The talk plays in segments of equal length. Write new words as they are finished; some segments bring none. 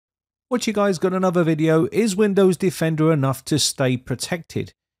What you guys got another video. Is Windows Defender enough to stay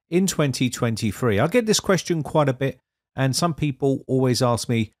protected in 2023? I get this question quite a bit, and some people always ask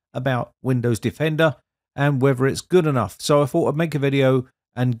me about Windows Defender and whether it's good enough. So I thought I'd make a video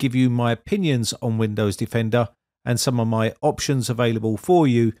and give you my opinions on Windows Defender and some of my options available for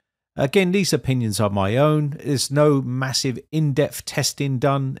you. Again, these opinions are my own. There's no massive in-depth testing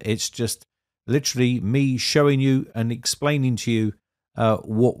done. It's just literally me showing you and explaining to you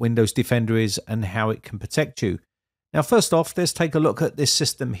what Windows Defender is and how it can protect you. Now, first off, let's take a look at this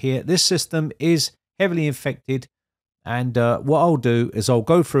system here. This system is heavily infected, and what I'll do is I'll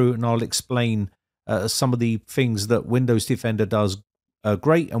go through and I'll explain some of the things that Windows Defender does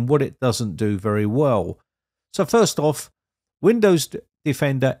great and what it doesn't do very well. So first off, Windows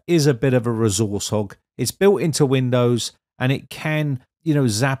Defender is a bit of a resource hog. It's built into Windows, and it can,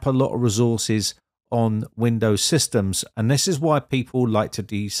 zap a lot of resources on Windows systems, and this is why people like to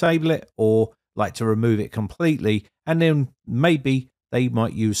disable it or like to remove it completely, and then maybe they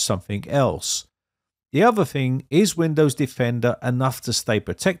might use something else. The other thing is, Windows Defender enough to stay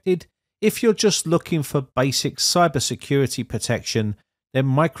protected? If you're just looking for basic cybersecurity protection, then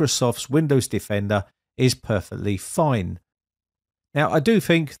Microsoft's Windows Defender is perfectly fine. Now, I do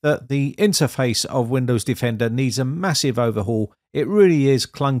think that the interface of Windows Defender needs a massive overhaul. It really is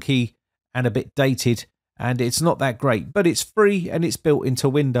clunky and a bit dated, and it's not that great, but it's free and it's built into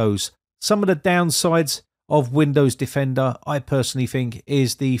Windows. Some of the downsides of Windows Defender, I personally think,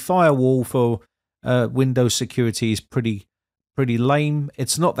 is the firewall for Windows security is pretty lame.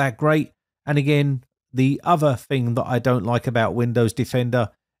 It's not that great. And again, the other thing that I don't like about Windows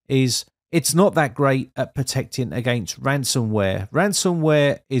Defender is it's not that great at protecting against ransomware.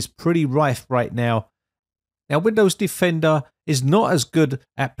 Ransomware is pretty rife right now. Now, Windows Defender is not as good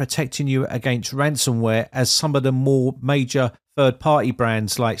at protecting you against ransomware as some of the more major third-party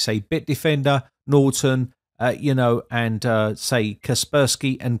brands like, say, Bitdefender, Norton, and say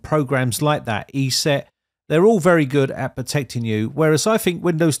Kaspersky and programs like that, ESET. They're all very good at protecting you, whereas I think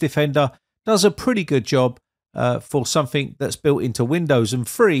Windows Defender does a pretty good job for something that's built into Windows and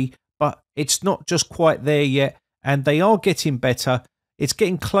free, but it's not just quite there yet, and they are getting better. It's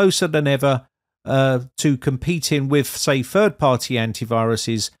getting closer than ever to competing with, say, third-party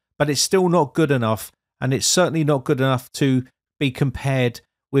antiviruses, but it's still not good enough, and it's certainly not good enough to be compared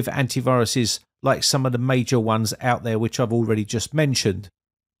with antiviruses like some of the major ones out there, which I've already just mentioned.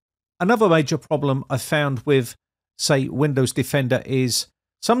 Another major problem I found with, say, Windows Defender is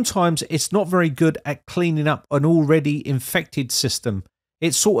sometimes it's not very good at cleaning up an already infected system.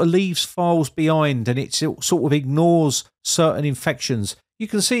 It sort of leaves files behind, and it sort of ignores certain infections. You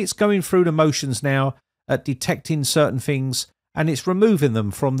can see it's going through the motions now at detecting certain things, and it's removing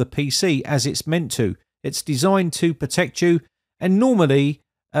them from the PC as it's meant to. It's designed to protect you, and normally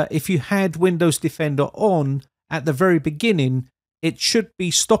if you had Windows Defender on at the very beginning, it should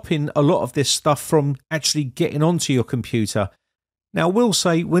be stopping a lot of this stuff from actually getting onto your computer. Now, I will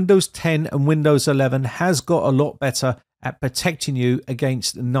say Windows 10 and Windows 11 has got a lot better at protecting you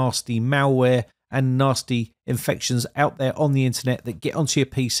against nasty malware and nasty infections out there on the internet that get onto your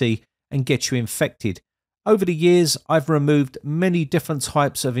PC and get you infected. Over the years, I've removed many different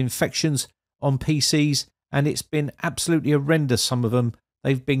types of infections on PCs, and it's been absolutely horrendous. Some of them,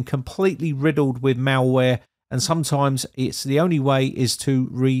 they've been completely riddled with malware, and sometimes it's the only way is to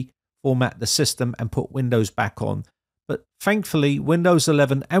reformat the system and put Windows back on. But thankfully, Windows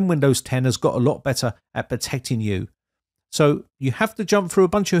 11 and Windows 10 has got a lot better at protecting you. So you have to jump through a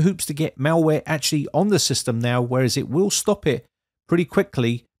bunch of hoops to get malware actually on the system now, whereas it will stop it pretty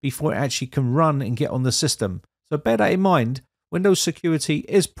quickly before it actually can run and get on the system. So bear that in mind. Windows security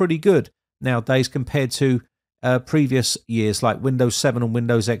is pretty good nowadays compared to previous years like Windows 7 and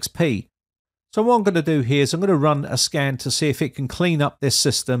Windows XP. So what I'm going to do here is I'm going to run a scan to see if it can clean up this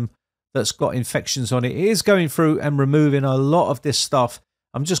system that's got infections on it. It is going through and removing a lot of this stuff.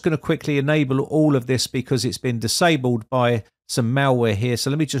 I'm just going to quickly enable all of this because it's been disabled by some malware here. So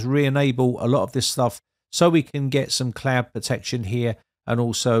let me just re-enable a lot of this stuff so we can get some cloud protection here, and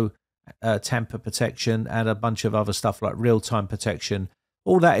also tamper protection and a bunch of other stuff like real-time protection.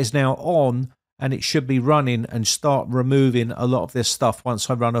 All that is now on, and it should be running and start removing a lot of this stuff once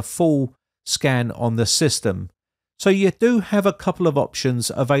I run a full scan on the system. So you do have a couple of options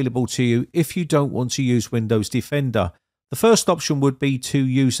available to you if you don't want to use Windows Defender. The first option would be to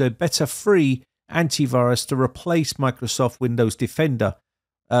use a better free antivirus to replace Microsoft Windows Defender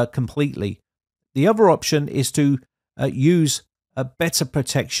completely. The other option is to use a better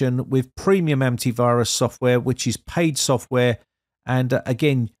protection with premium antivirus software, which is paid software. And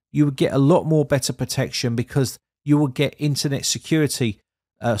again, you would get a lot more better protection because you will get internet security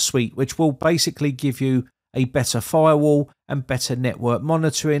suite, which will basically give you a better firewall and better network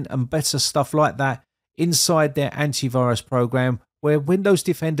monitoring and better stuff like that inside their antivirus program, where Windows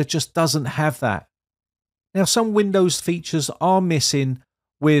Defender just doesn't have that. Now, some Windows features are missing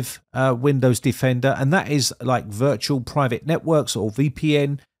with Windows Defender, and that is like virtual private networks or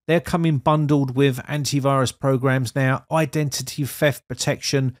VPN. They're coming bundled with antivirus programs now. Identity theft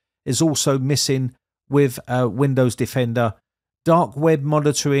protection is also missing with Windows Defender. Dark web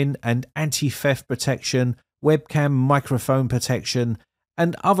monitoring and anti-theft protection, webcam microphone protection,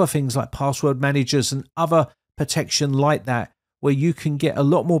 and other things like password managers and other protection like that, where you can get a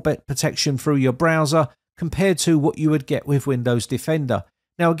lot more protection through your browser compared to what you would get with Windows Defender.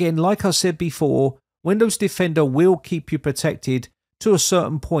 Now, again, like I said before, Windows Defender will keep you protected to a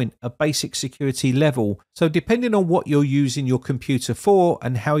certain point, a basic security level. So depending on what you're using your computer for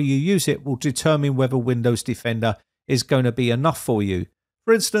and how you use it will determine whether Windows Defender is going to be enough for you.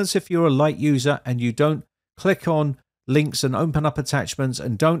 For instance, if you're a light user and you don't click on links and open up attachments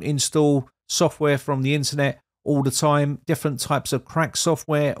and don't install software from the internet all the time, different types of cracked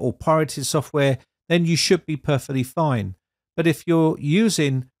software or pirated software, then you should be perfectly fine. But if you're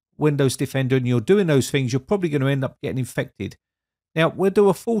using Windows Defender and you're doing those things, you're probably going to end up getting infected. Now, we'll do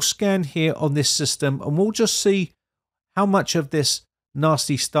a full scan here on this system and we'll just see how much of this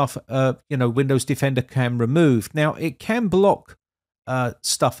nasty stuff, Windows Defender can remove. Now, it can block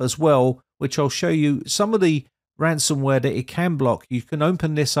stuff as well, which I'll show you some of the ransomware that it can block. You can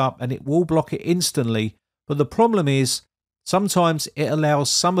open this up and it will block it instantly. But the problem is sometimes it allows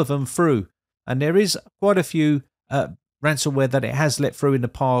some of them through. And there is quite a few ransomware that it has let through in the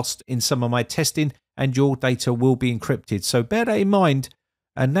past in some of my testing, and your data will be encrypted. So bear that in mind.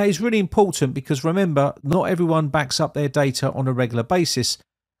 And that is really important because remember, not everyone backs up their data on a regular basis.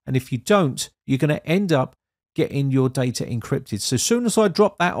 And if you don't, you're going to end up getting your data encrypted. So as soon as I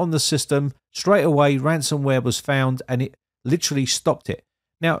dropped that on the system, straight away ransomware was found and it literally stopped it.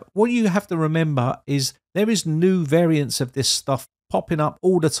 Now, what you have to remember is there is new variants of this stuff popping up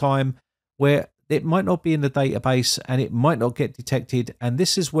all the time where it might not be in the database and it might not get detected. And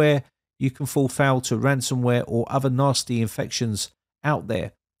this is where you can fall foul to ransomware or other nasty infections out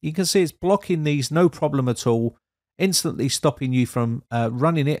there. You can see it's blocking these, no problem at all, instantly stopping you from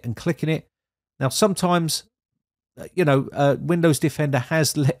running it and clicking it. Now, sometimes, Windows Defender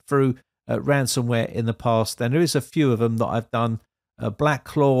has let through ransomware in the past, and there is a few of them that I've done. Black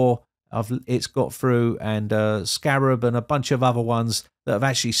Claw, it's got through, and Scarab, and a bunch of other ones that have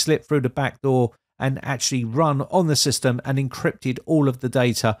actually slipped through the back door and actually run on the system and encrypted all of the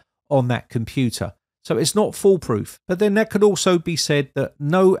data on that computer. So it's not foolproof. But then that could also be said that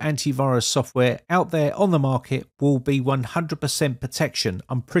no antivirus software out there on the market will be 100% protection.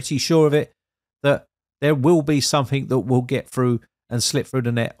 I'm pretty sure of it, that there will be something that will get through and slip through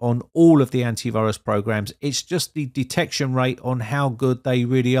the net on all of the antivirus programs. It's just the detection rate on how good they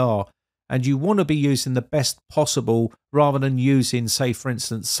really are. And you want to be using the best possible rather than using, say, for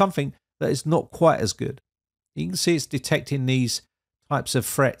instance, something that is not quite as good. You can see it's detecting these types of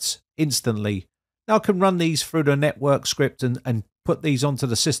threats instantly. Now I can run these through the network script and put these onto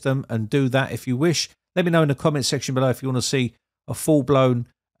the system and do that if you wish. Let me know in the comment section below if you want to see a full-blown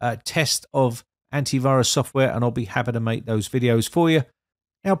test of antivirus software, and I'll be happy to make those videos for you.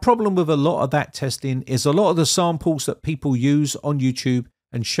 Now, problem with a lot of that testing is a lot of the samples that people use on YouTube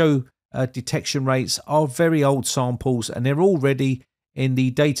and show detection rates are very old samples, and they're already in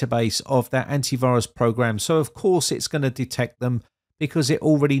the database of that antivirus program. So of course it's going to detect them because it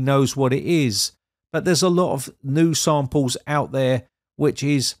already knows what it is. But there's a lot of new samples out there which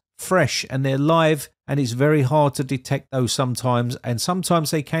is fresh and they're live, and it's very hard to detect those sometimes, and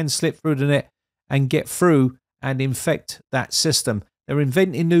sometimes they can slip through the net and get through and infect that system. They're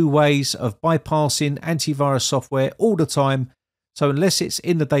inventing new ways of bypassing antivirus software all the time, so unless it's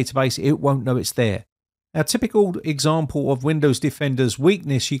in the database it won't know it's there. Now, typical example of Windows Defender's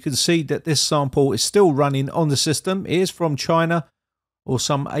weakness, you can see that this sample is still running on the system. It is from China or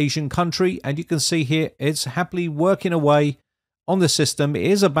some Asian country, and you can see here it's happily working away on the system. It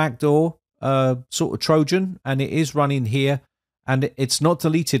is a backdoor sort of Trojan, and it is running here, and it's not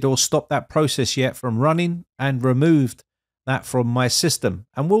deleted or stopped that process yet from running and removed that from my system.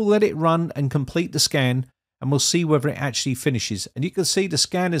 And we'll let it run and complete the scan, and we'll see whether it actually finishes. And you can see the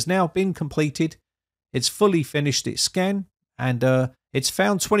scan has now been completed. It's fully finished its scan, and it's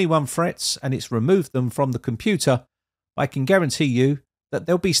found 21 threats and it's removed them from the computer. I can guarantee you that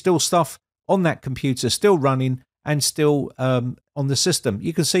there'll be still stuff on that computer still running and still on the system.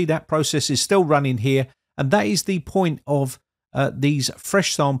 You can see that process is still running here, and that is the point of these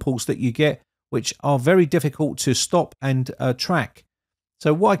fresh samples that you get, which are very difficult to stop and track.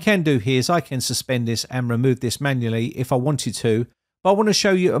 So what I can do here is I can suspend this and remove this manually if I wanted to, but I want to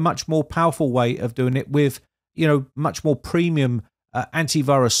show you a much more powerful way of doing it with, much more premium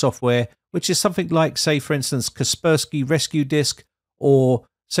antivirus software, which is something like, say, for instance, Kaspersky Rescue Disk, or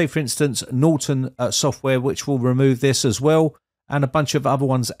say, for instance, Norton software, which will remove this as well, and a bunch of other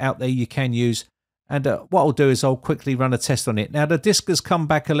ones out there you can use. And what I'll do is I'll quickly run a test on it. Now, the disk has come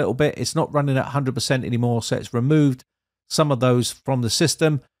back a little bit. It's not running at 100% anymore, so it's removed some of those from the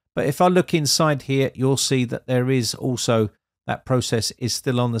system. But if I look inside here, you'll see that there is also, that process is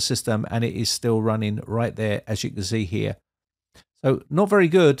still on the system, and it is still running right there, as you can see here. So not very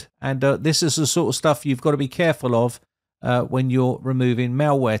good. And this is the sort of stuff you've got to be careful of when you're removing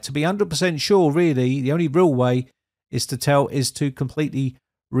malware. To be 100% sure, really, the only real way is to completely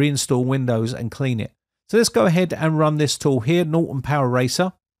reinstall Windows and clean it. So let's go ahead and run this tool here, Norton Power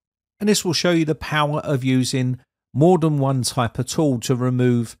Racer. And this will show you the power of using more than one type of tool to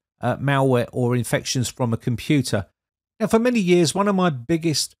remove malware or infections from a computer. Now, for many years, one of my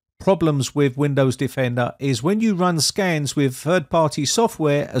biggest problems with Windows Defender is when you run scans with third-party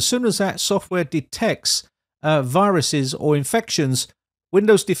software, as soon as that software detects viruses or infections,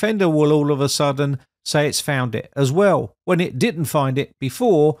 Windows Defender will all of a sudden say it's found it as well, when it didn't find it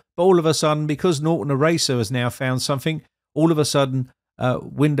before. But all of a sudden, because Norton Eraser has now found something, all of a sudden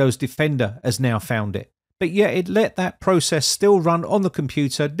Windows Defender has now found it. But yet it let that process still run on the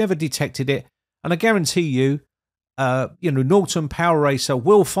computer, never detected it. And I guarantee you, Norton Power Racer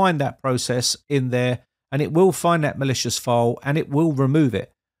will find that process in there, and it will find that malicious file, and it will remove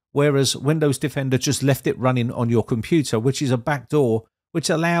it. Whereas Windows Defender just left it running on your computer, which is a backdoor, which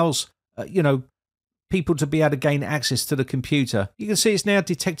allows, people to be able to gain access to the computer. You can see it's now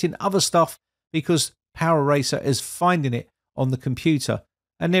detecting other stuff because Power Racer is finding it on the computer.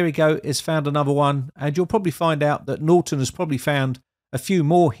 And there we go, it's found another one. And you'll probably find out that Norton has probably found a few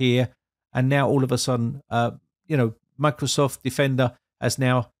more here. And now all of a sudden, Microsoft Defender is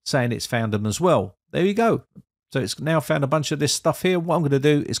now saying it's found them as well. There you go. So it's now found a bunch of this stuff here. What I'm going to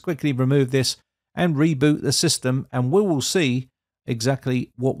do is quickly remove this and reboot the system, and we will see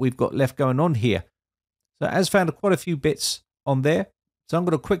exactly what we've got left going on here. So it has found quite a few bits on there. So I'm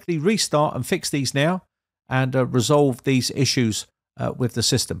going to quickly restart and fix these now and resolve these issues with the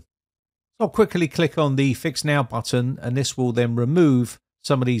system. So I'll quickly click on the Fix Now button, and this will then remove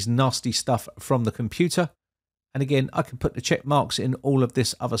some of these nasty stuff from the computer. And again, I can put the check marks in all of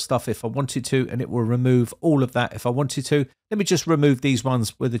this other stuff if I wanted to, and it will remove all of that if I wanted to. Let me just remove these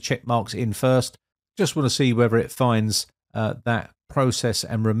ones with the check marks in first. Just want to see whether it finds that process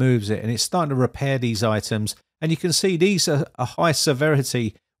and removes it. And it's starting to repair these items. And you can see these are a high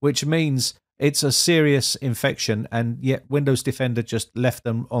severity, which means it's a serious infection. And yet Windows Defender just left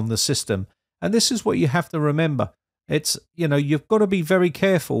them on the system. And this is what you have to remember. It's, you've got to be very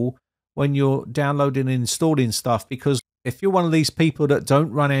careful when you're downloading and installing stuff, because if you're one of these people that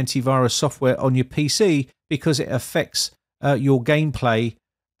don't run antivirus software on your PC because it affects your gameplay,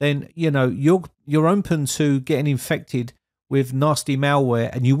 then you're open to getting infected with nasty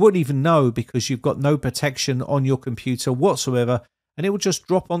malware, and you wouldn't even know because you've got no protection on your computer whatsoever, and it will just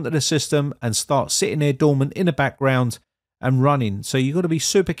drop onto the system and start sitting there dormant in the background and running. So you've got to be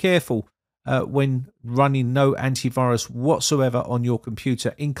super careful when running no antivirus whatsoever on your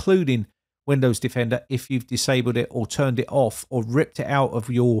computer, including Windows Defender, if you've disabled it or turned it off or ripped it out of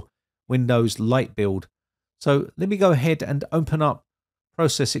your Windows Lite build. So let me go ahead and open up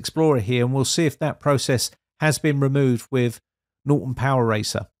Process Explorer here, and we'll see if that process has been removed with Norton Power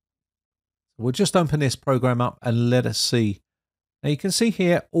Racer. We'll just open this program up and let us see. Now you can see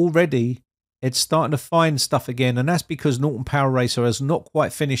here already it's starting to find stuff again, and that's because Norton Power Racer has not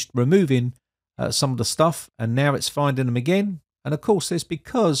quite finished removing some of the stuff, and now it's finding them again. And of course, it's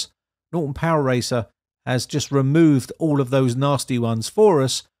because Norton Power Racer has just removed all of those nasty ones for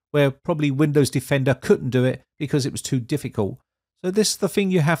us, where probably Windows Defender couldn't do it because it was too difficult. So this is the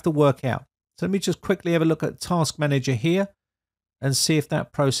thing you have to work out. So let me just quickly have a look at Task Manager here and see if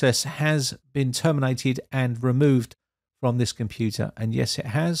that process has been terminated and removed from this computer. And yes, it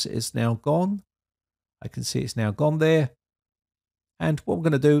has. It's now gone. I can see it's now gone there. And what we're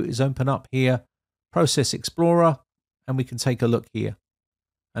going to do is open up here Process Explorer, and we can take a look here.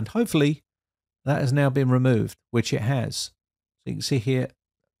 And hopefully that has now been removed, which it has. So you can see here,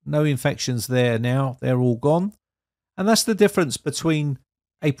 no infections there now. They're all gone. And that's the difference between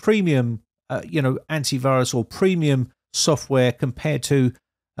a premium, antivirus or premium software compared to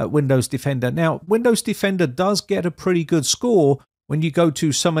Windows Defender. Now, Windows Defender does get a pretty good score. When you go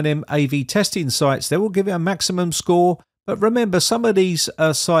to some of them AV testing sites, they will give it a maximum score. But remember, some of these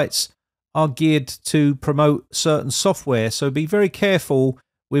sites are geared to promote certain software. So be very careful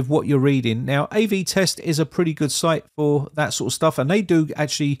with what you're reading. Now, AV Test is a pretty good site for that sort of stuff, and they do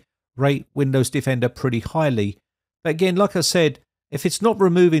actually rate Windows Defender pretty highly. But again, like I said, if it's not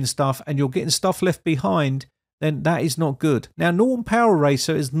removing stuff and you're getting stuff left behind, then that is not good. Now, Norton Power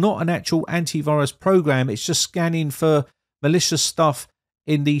Eraser is not an actual antivirus program. It's just scanning for malicious stuff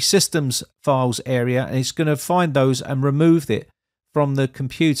in the systems files area, and it's going to find those and remove it from the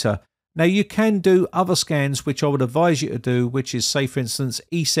computer. Now, you can do other scans, which I would advise you to do, which is, say, for instance,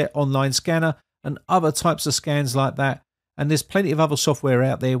 ESET online scanner and other types of scans like that. And there's plenty of other software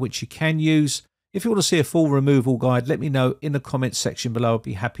out there which you can use. If you want to see a full removal guide, let me know in the comments section below. I'll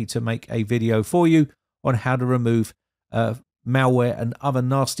be happy to make a video for you on how to remove malware and other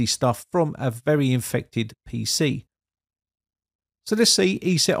nasty stuff from a very infected PC. So let's see,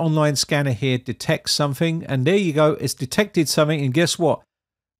 ESET online scanner here detects something, and there you go, it's detected something, and guess what?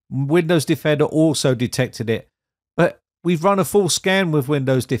 Windows Defender also detected it. But we've run a full scan with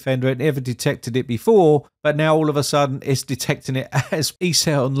Windows Defender. It never detected it before, but now all of a sudden it's detecting it as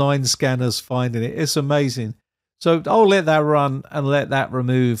ESET online scanners finding it. It's amazing. So I'll let that run and let that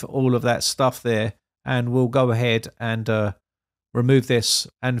remove all of that stuff there, and we'll go ahead and remove this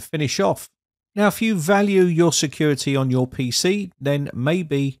and finish off. Now, if you value your security on your PC, then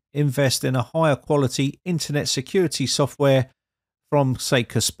maybe invest in a higher quality internet security software from, say,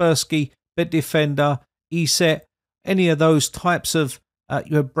 Kaspersky, Bitdefender, ESET, any of those types of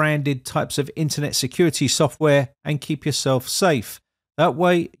your branded types of internet security software, and keep yourself safe. That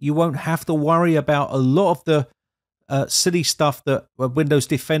way you won't have to worry about a lot of the silly stuff that Windows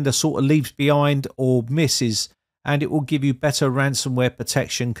Defender sort of leaves behind or misses, and it will give you better ransomware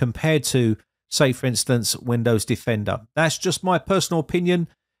protection compared to, say, for instance, Windows Defender. That's just my personal opinion.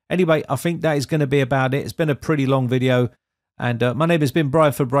 Anyway, I think that is going to be about it. It's been a pretty long video. And my name has been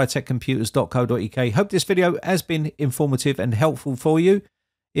Brian for briteccomputers.co.uk. Hope this video has been informative and helpful for you.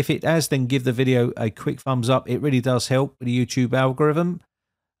 If it has, then give the video a quick thumbs up. It really does help with the YouTube algorithm.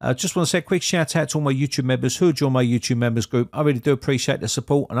 Just want to say a quick shout out to all my YouTube members who join my YouTube members group. I really do appreciate the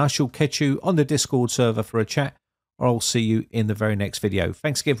support, and I shall catch you on the Discord server for a chat, or I'll see you in the very next video.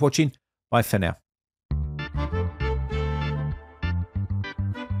 Thanks again for watching. Bye for now.